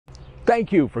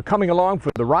Thank you for coming along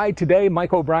for the ride today.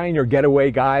 Mike O'Brien, your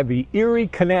getaway guy. The Erie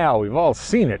Canal. We've all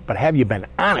seen it, but have you been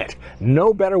on it?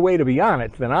 No better way to be on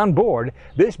it than on board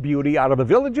this beauty out of the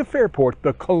village of Fairport,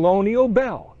 the Colonial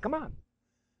Belle. Come on.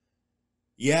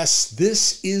 Yes,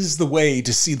 this is the way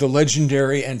to see the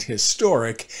legendary and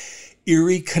historic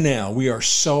Erie Canal. We are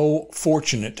so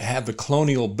fortunate to have the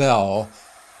Colonial Belle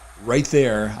right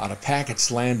there out of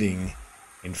Packett's Landing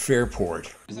in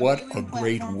Fairport. What a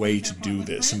great way to do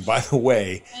this. And by the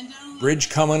way, bridge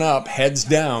coming up, heads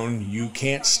down. You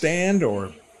can't stand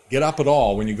or get up at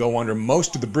all when you go under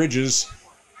most of the bridges.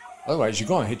 Otherwise, you're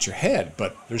going to hit your head,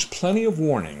 but there's plenty of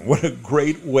warning. What a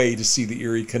great way to see the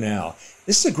Erie Canal.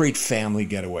 This is a great family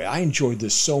getaway. I enjoyed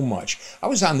this so much. I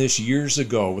was on this years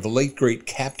ago with the late, great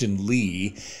Captain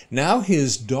Lee. Now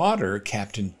his daughter,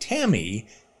 Captain Tammy,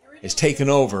 has taken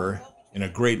over in a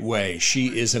great way.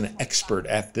 She is an expert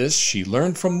at this. She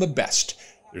learned from the best.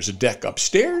 There's a deck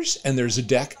upstairs and there's a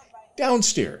deck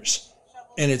downstairs.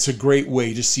 And it's a great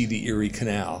way to see the Erie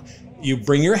Canal. You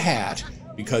bring your hat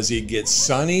because it gets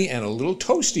sunny and a little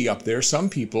toasty up there. Some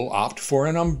people opt for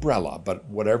an umbrella, but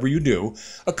whatever you do,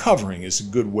 a covering is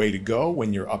a good way to go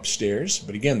when you're upstairs.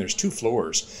 But again, there's two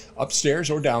floors, upstairs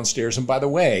or downstairs. And by the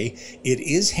way, it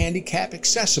is handicap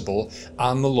accessible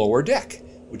on the lower deck,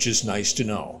 which is nice to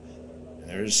know.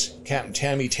 There's Captain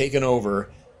Tammy taking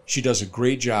over. She does a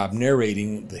great job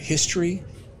narrating the history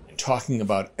and talking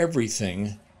about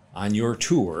everything on your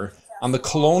tour on the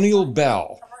Colonial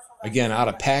Belle, again, out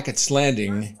of Packett's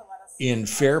Landing in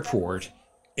Fairport.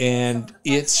 And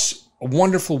it's a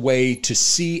wonderful way to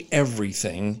see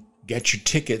everything. Get your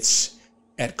tickets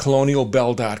at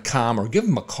colonialbelle.com or give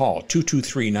them a call,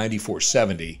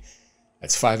 223-9470.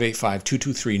 That's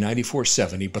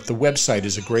 585-223-9470. But the website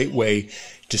is a great way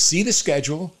to see the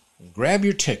schedule, grab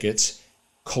your tickets,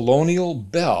 Colonial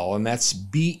Belle, and that's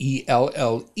BELLE.com.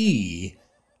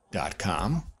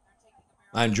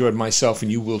 I enjoyed myself,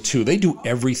 and you will too. They do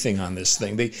everything on this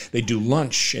thing. They do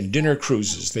lunch and dinner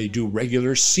cruises. They do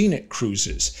regular scenic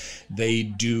cruises. They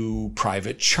do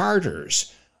private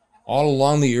charters all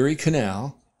along the Erie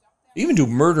Canal. They even do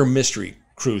murder mystery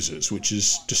cruises, which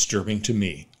is disturbing to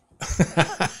me.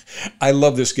 I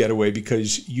love this getaway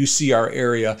because you see our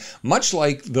area much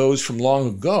like those from long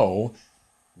ago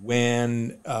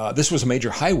when this was a major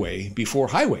highway before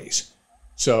highways.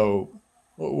 So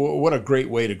what a great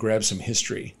way to grab some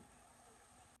history.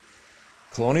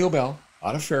 Colonial Belle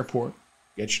out of Fairport.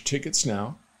 Get your tickets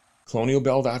now.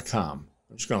 colonialbelle.com.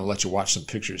 I'm just going to let you watch some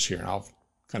pictures here and I'll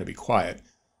kind of be quiet.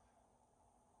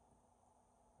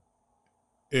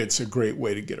 It's a great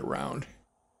way to get around.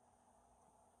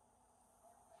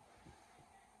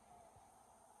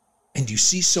 And you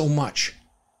see so much.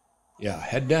 Yeah,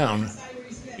 head down.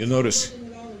 You'll notice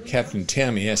Captain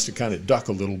Tammy has to kind of duck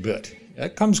a little bit.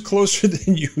 That comes closer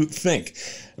than you think.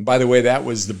 And by the way, that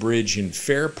was the bridge in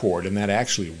Fairport, and that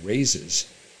actually raises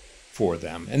for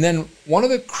them. And then one of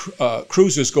the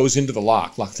cruises goes into the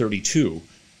lock, Lock 32,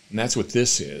 and that's what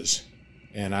this is.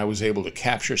 And I was able to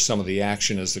capture some of the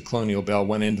action as the Colonial Belle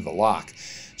went into the lock.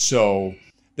 So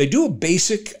they do a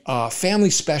basic family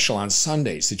special on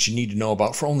Sundays that you need to know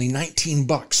about for only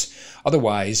 $19.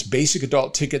 Otherwise, basic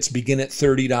adult tickets begin at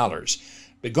 $30.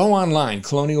 But go online,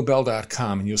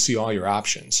 colonialbelle.com, and you'll see all your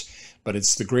options. But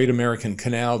it's the Great American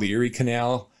Canal, the Erie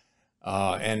Canal,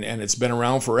 and it's been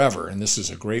around forever. And this is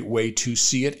a great way to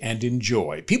see it and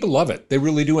enjoy. People love it. They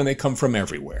really do, and they come from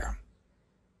everywhere.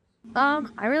 I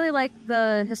really like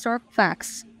the historical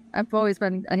facts. I've always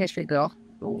been a history girl.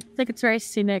 I think it's very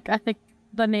scenic. I think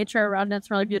the nature around it's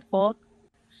really beautiful.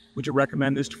 Would you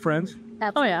recommend this to friends?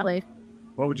 Absolutely.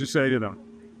 What would you say to them?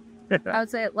 I would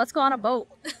say, let's go on a boat.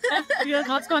 Yeah,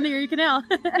 let's go on the Erie Canal.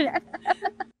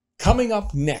 Coming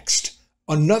up next,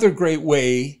 another great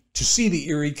way to see the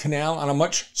Erie Canal on a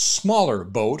much smaller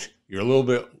boat. You're a little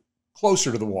bit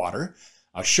closer to the water.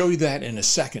 I'll show you that in a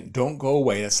second. Don't go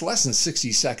away. That's less than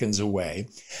 60 seconds away.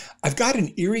 I've got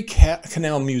an Erie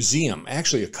Canal museum,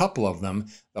 actually a couple of them,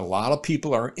 that a lot of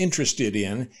people are interested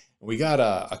in. We got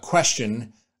a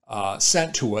question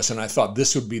sent to us, and I thought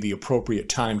this would be the appropriate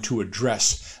time to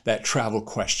address that travel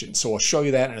question. So I'll show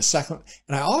you that in a second.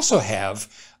 And I also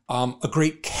have a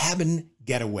great cabin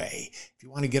getaway. If you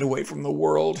want to get away from the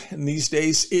world, and these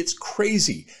days it's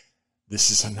crazy, this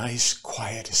is a nice,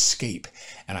 quiet escape.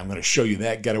 And I'm going to show you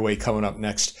that getaway coming up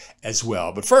next as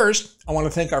well. But first, I want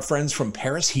to thank our friends from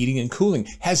Paris Heating and Cooling.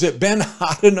 Has it been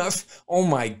hot enough? Oh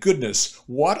my goodness,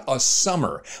 what a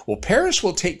summer. Well, Paris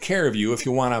will take care of you if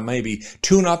you want to maybe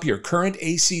tune up your current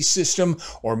AC system,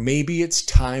 or maybe it's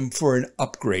time for an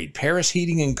upgrade. Paris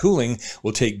Heating and Cooling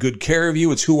will take good care of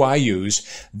you. It's who I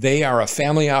use. They are a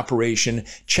family operation.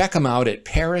 Check them out at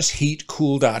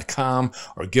parisheatcool.com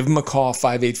or give them a call,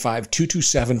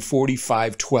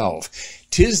 585-227-4512.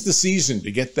 'Tis the season to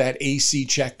get that AC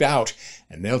checked out,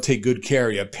 and they'll take good care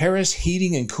of you. Paris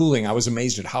Heating and Cooling, I was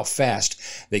amazed at how fast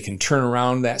they can turn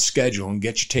around that schedule and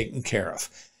get you taken care of.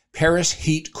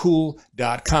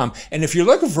 parisheatcool.com. And if you're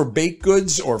looking for baked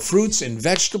goods or fruits and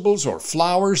vegetables or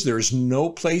flowers, there's no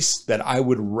place that I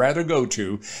would rather go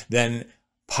to than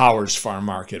Powers Farm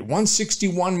Market,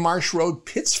 161 Marsh Road,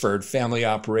 Pittsford, family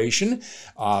operation.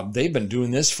 They've been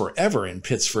doing this forever in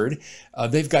Pittsford.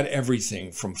 They've got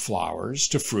everything from flowers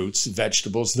to fruits,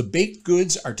 vegetables. The baked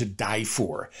goods are to die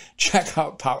for. Check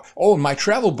out Powers. Oh, and my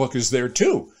travel book is there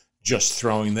too. Just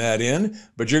throwing that in.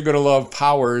 But you're going to love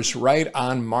Powers right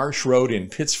on Marsh Road in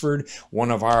Pittsford, one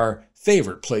of our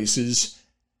favorite places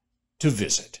to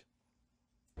visit.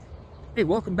 Hey,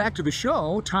 welcome back to the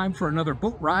show. Time for another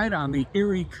boat ride on the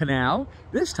Erie Canal.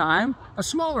 This time, a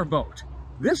smaller boat.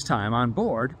 This time on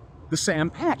board the Sam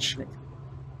Patch.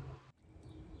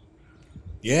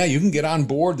 Yeah, you can get on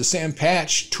board the Sam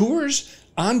Patch. Tours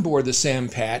on board the Sam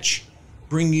Patch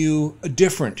bring you a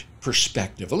different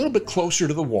perspective, a little bit closer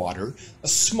to the water, a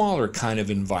smaller kind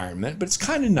of environment, but it's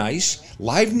kind of nice.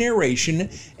 Live narration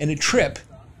and a trip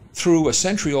through a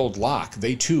century-old lock.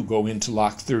 They too go into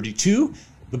Lock 32.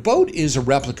 The boat is a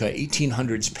replica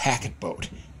 1800s packet boat,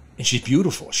 and she's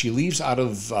beautiful. She leaves out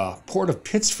of Port of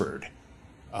Pittsford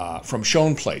from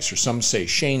Shone Place, or some say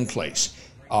Shane Place.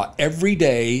 Every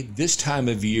day this time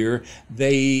of year,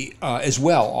 they as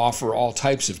well offer all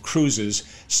types of cruises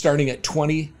starting at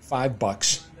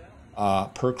 $25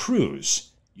 per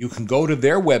cruise. You can go to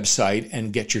their website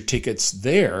and get your tickets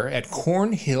there at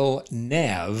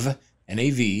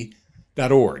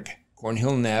cornhillnav.org.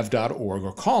 cornhillnav.org,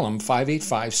 or call them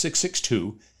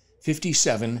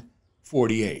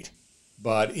 585-662-5748.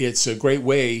 But it's a great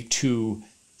way to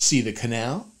see the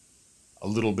canal, a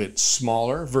little bit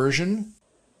smaller version,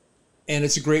 and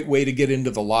it's a great way to get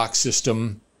into the lock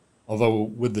system, although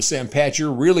with the Sam Patch,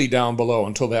 you're really down below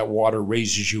until that water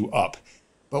raises you up.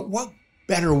 But what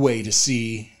better way to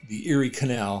see the Erie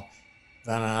Canal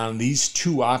than on these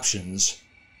two options,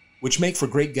 which make for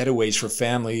great getaways for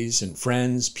families and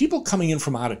friends. People coming in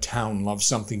from out of town love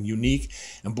something unique,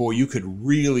 and boy, you could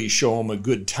really show them a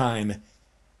good time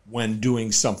when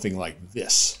doing something like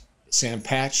this. The Sam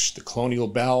Patch, the Colonial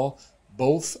Belle,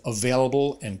 both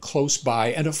available and close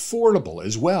by and affordable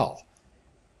as well.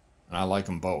 And I like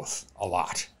them both a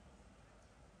lot.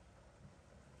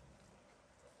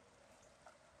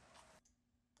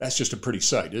 That's just a pretty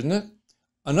sight, isn't it?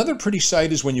 Another pretty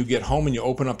sight is when you get home and you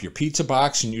open up your pizza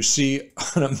box and you see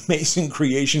an amazing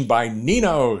creation by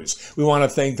Nino's. We want to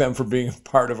thank them for being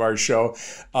part of our show.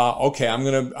 Okay, I'm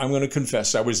gonna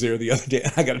confess, I was there the other day,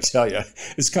 and I got to tell you,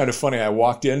 it's kind of funny. I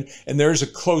walked in, and there's a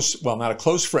close, well, not a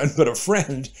close friend, but a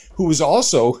friend who was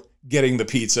also getting the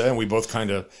pizza, and we both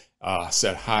kind of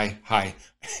said hi.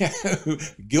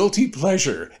 Guilty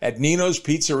pleasure at Nino's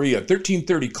Pizzeria,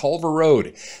 1330 Culver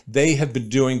Road. They have been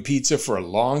doing pizza for a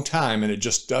long time, and it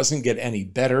just doesn't get any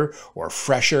better or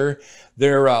fresher.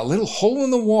 They're a little hole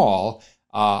in the wall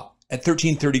at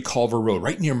 1330 Culver Road,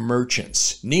 right near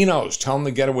Merchants. Nino's, tell them the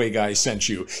Getaway Guy sent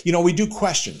you. You know, we do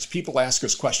questions. People ask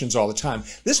us questions all the time.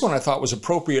 This one I thought was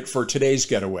appropriate for today's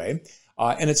getaway.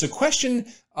 And it's a question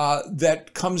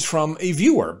that comes from a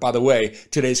viewer. By the way,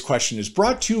 today's question is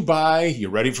brought to you by, you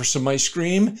ready for some ice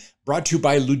cream? Brought to you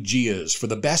by Luigia's for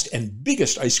the best and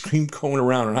biggest ice cream cone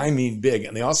around, and I mean big.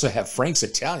 And they also have Frank's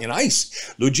Italian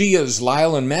Ice. Luigia's,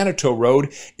 Lyle and Manitou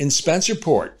Road in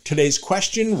Spencerport. Today's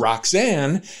question,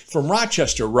 Roxanne from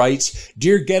Rochester writes,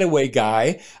 Dear Getaway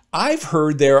Guy, I've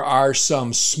heard there are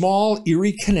some small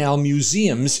Erie Canal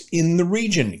museums in the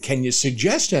region. Can you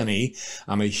suggest any?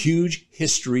 I'm a huge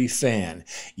history fan.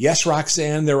 Yes,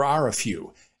 Roxanne, there are a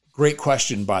few. Great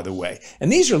question, by the way. And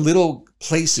these are little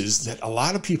places that a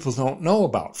lot of people don't know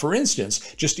about. For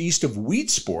instance, just east of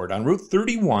Wheatsport on Route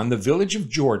 31, the village of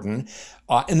Jordan,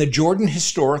 and the Jordan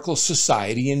Historical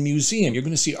Society and Museum. You're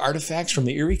going to see artifacts from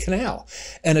the Erie Canal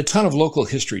and a ton of local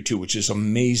history too, which is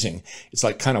amazing. It's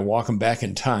like kind of walking back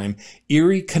in time.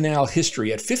 Erie Canal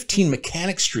history at 15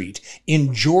 Mechanic Street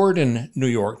in Jordan, New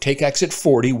York. Take exit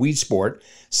 40, Wheatsport,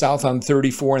 south on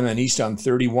 34 and then east on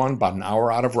 31, about an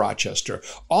hour out of Rochester.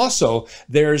 Also,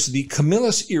 there's the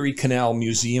Camillus Erie Canal Canal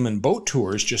Museum and Boat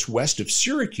Tours just west of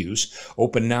Syracuse,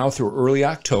 open now through early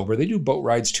October. They do boat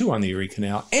rides too on the Erie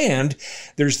Canal. And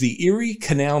there's the Erie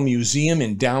Canal Museum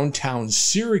in downtown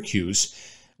Syracuse,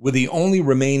 with the only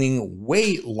remaining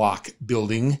Waylock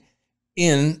building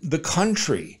in the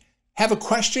country. Have a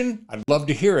question? I'd love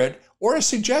to hear it. Or a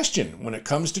suggestion. When it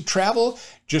comes to travel,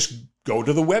 just go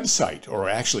to the website, or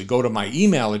actually go to my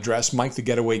email address,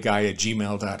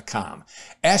 MikeTheGetawayGuy@gmail.com.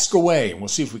 Ask away, and we'll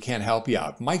see if we can't help you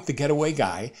out.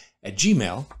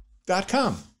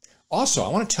 MikeTheGetawayGuy@gmail.com. Also, I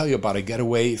want to tell you about a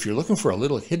getaway if you're looking for a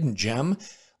little hidden gem,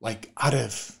 like out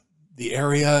of the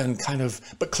area and kind of,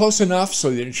 but close enough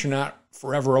so that you're not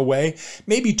forever away,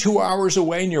 maybe 2 hours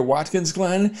away near Watkins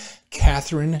Glen.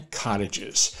 Catherine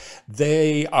Cottages.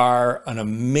 They are an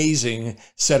amazing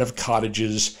set of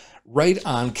cottages right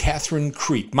on Catherine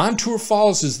Creek. Montour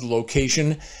Falls is the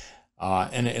location,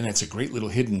 and it's a great little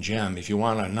hidden gem. If you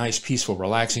want a nice, peaceful,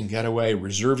 relaxing getaway,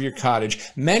 reserve your cottage.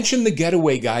 Mention the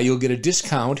Getaway Guy. You'll get a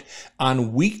discount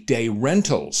on weekday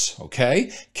rentals,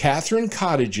 okay?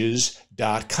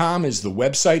 CatherineCottages.com is the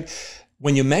website.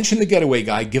 When you mention the Getaway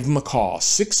Guy, give them a call,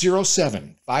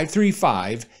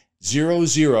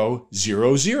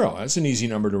 607-535-0000. That's an easy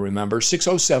number to remember,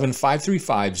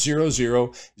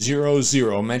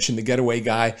 607-535-0000. Mention the Getaway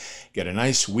Guy, get a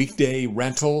nice weekday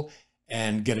rental,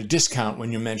 and get a discount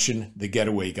when you mention the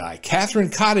Getaway Guy. Catherine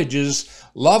Cottages,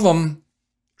 love them.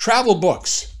 Travel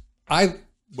books. I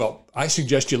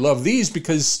suggest you love these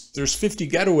because there's 50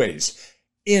 getaways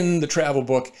in the travel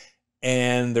book,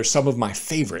 and they're some of my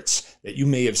favorites that you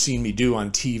may have seen me do on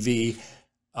TV.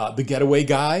 The Getaway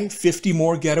Guy, 50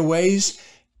 more getaways,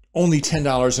 only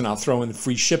 $10, and I'll throw in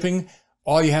free shipping.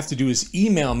 All you have to do is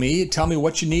email me, tell me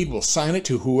what you need. We'll sign it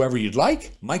to whoever you'd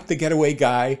like.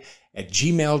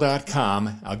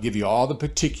 MikeTheGetawayGuy@gmail.com. I'll give you all the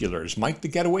particulars.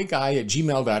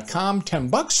 MikeTheGetawayGuy@gmail.com.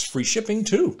 $10, free shipping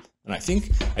too. And I think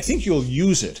you'll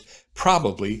use it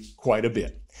probably quite a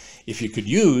bit. If you could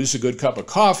use a good cup of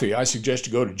coffee, I suggest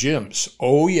you go to Jim's.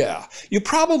 Oh yeah, you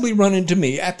probably run into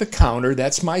me at the counter.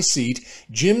 That's my seat.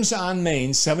 Jim's on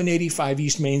Main, 785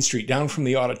 East Main Street, down from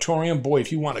the auditorium. Boy,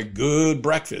 if you want a good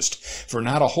breakfast for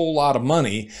not a whole lot of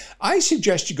money, I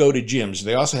suggest you go to Jim's.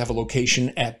 They also have a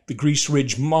location at the Grease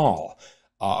Ridge Mall,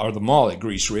 or the mall at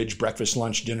Grease Ridge, breakfast,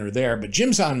 lunch, dinner there. But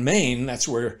Jim's on Main, that's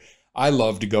where I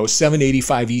love to go,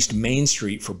 785 East Main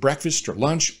Street for breakfast or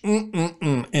lunch,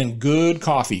 and good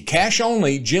coffee. Cash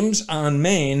only, Jim's on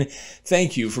Main.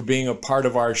 Thank you for being a part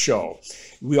of our show.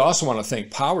 We also want to thank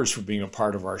Powers for being a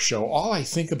part of our show. All I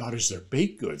think about is their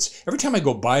baked goods. Every time I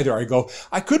go by there, I go,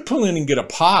 I could pull in and get a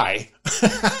pie,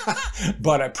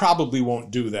 but I probably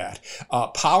won't do that.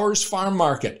 Powers Farm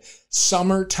Market.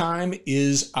 Summertime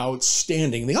is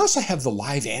outstanding. They also have the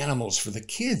live animals for the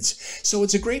kids, so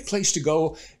it's a great place to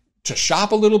go to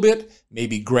shop a little bit,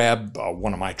 maybe grab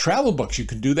one of my travel books. You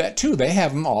can do that too. They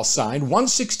have them all signed.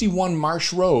 161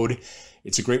 Marsh Road.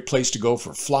 It's a great place to go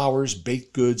for flowers,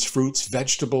 baked goods, fruits,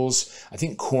 vegetables. I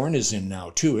think corn is in now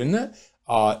too, isn't it?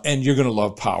 And you're going to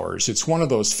love Powers. It's one of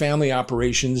those family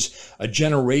operations, a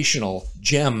generational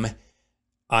gem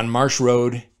on Marsh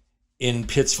Road in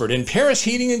Pittsford. In Paris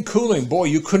Heating and Cooling, boy,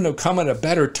 you couldn't have come at a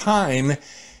better time.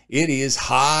 It is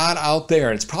hot out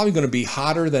there. It's probably going to be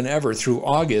hotter than ever through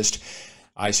August.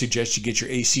 I suggest you get your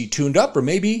AC tuned up or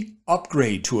maybe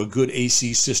upgrade to a good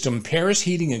AC system. Paris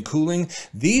Heating and Cooling,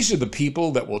 these are the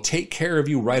people that will take care of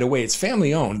you right away. It's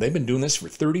family owned. They've been doing this for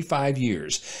 35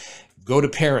 years. Go to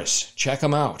Paris. Check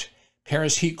them out.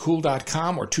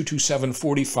 ParisHeatCool.com or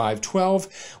 227-4512.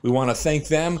 We want to thank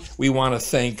them. We want to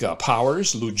thank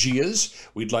Powers, Lugia's.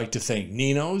 We'd like to thank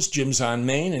Nino's, Jim's on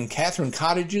Main, and Catherine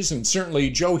Cottages, and certainly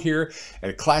Joe here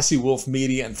at Classy Wolf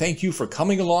Media. And thank you for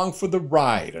coming along for the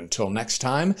ride. Until next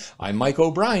time, I'm Mike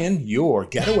O'Brien, your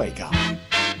Getaway Guy.